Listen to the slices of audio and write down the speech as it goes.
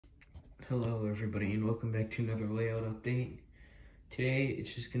Hello everybody and welcome back to another layout update. Today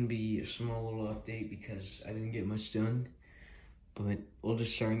it's just going to be a small little update because I didn't get much done, but we'll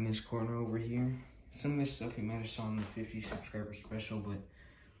just start in this corner over here. Some of this stuff you might have saw in the 50 subscriber special, but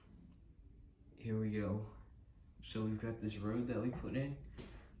here we go. So we've got this road that we put in,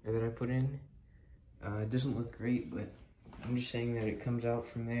 or that I put in. It doesn't look great, but I'm just saying that it comes out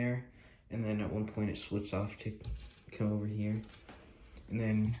from there, and then at one point it splits off to come over here. And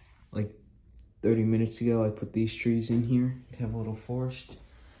then, like 30 minutes ago, I put these trees in here to have a little forest.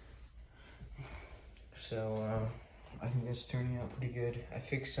 So, I think that's turning out pretty good. I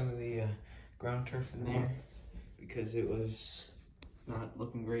fixed some of the ground turf in there because it was not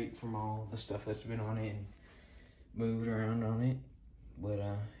looking great from all the stuff that's been on it and moved around on it. But,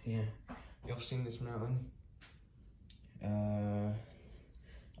 yeah, y'all seen this mountain?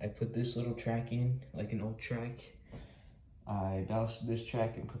 I put this little track in, like an old track. I ballasted this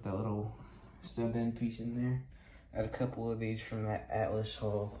track and put that little stud end piece in there. I had a couple of these from that Atlas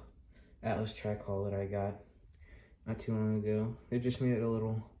track haul that I got not too long ago. They just made it a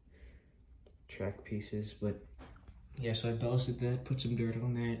little track pieces, but yeah, so I ballasted that, put some dirt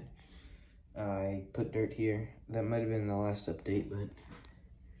on that. I put dirt here. That might have been the last update, but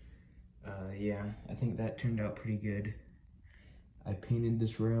yeah, I think that turned out pretty good. I painted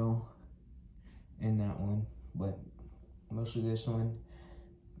this rail and that one, but mostly this one,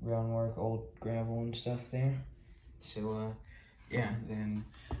 groundwork, old gravel and stuff there. So yeah, then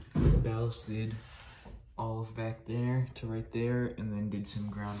ballasted all of back there to right there, and then did some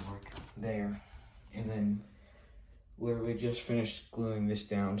groundwork there, and then literally just finished gluing this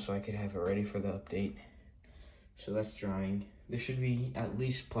down so I could have it ready for the update. So that's drying. There should be at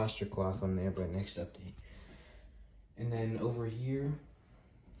least plaster cloth on there by next update. And then over here,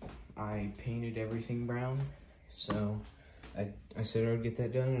 I painted everything brown. So I said I would get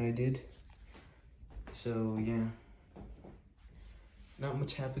that done, and I did. So yeah, not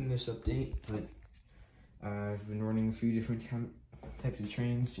much happened this update, but I've been running a few different types of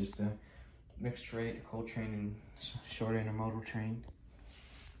trains, just a mixed rate, a cold train, and short intermodal train.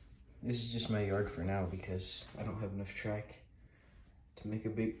 This is just my yard for now because I don't have enough track to make a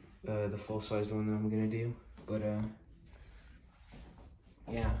big, the full-sized one that I'm gonna do. But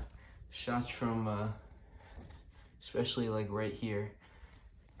yeah, shots from especially like right here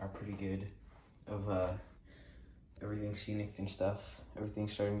are pretty good of everything scenic and stuff.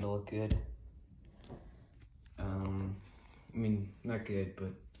 Everything's starting to look good. I mean, not good,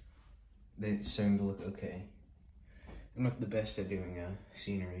 but it's starting to look okay. I'm not the best at doing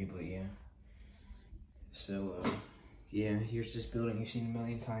scenery, but yeah. So yeah, here's this building you've seen a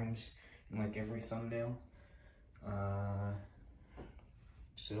million times in like every thumbnail.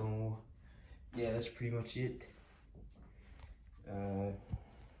 So yeah, that's pretty much it.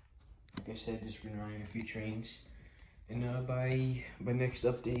 Like I said, just been running a few trains, and by next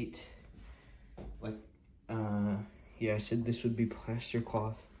update, like yeah, I said this would be plaster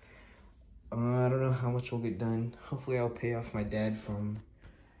cloth. I don't know how much will get done. Hopefully I'll pay off my dad from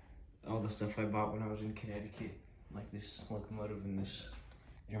all the stuff I bought when I was in Connecticut, like this locomotive and this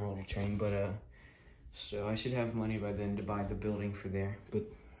intermodal train. But so I should have money by then to buy the building for there, but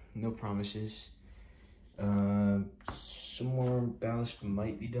no promises. Some more ballast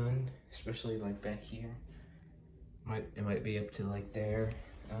might be done, especially like back here. It might be up to like there.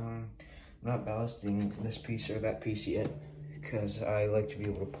 I'm not ballasting this piece or that piece yet because I like to be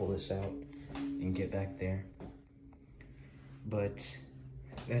able to pull this out and get back there. But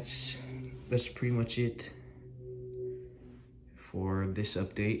that's pretty much it for this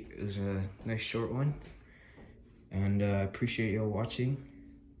update. It was a nice short one, and I appreciate y'all watching,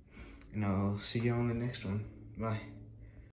 and I'll see y'all on the next one. Bye.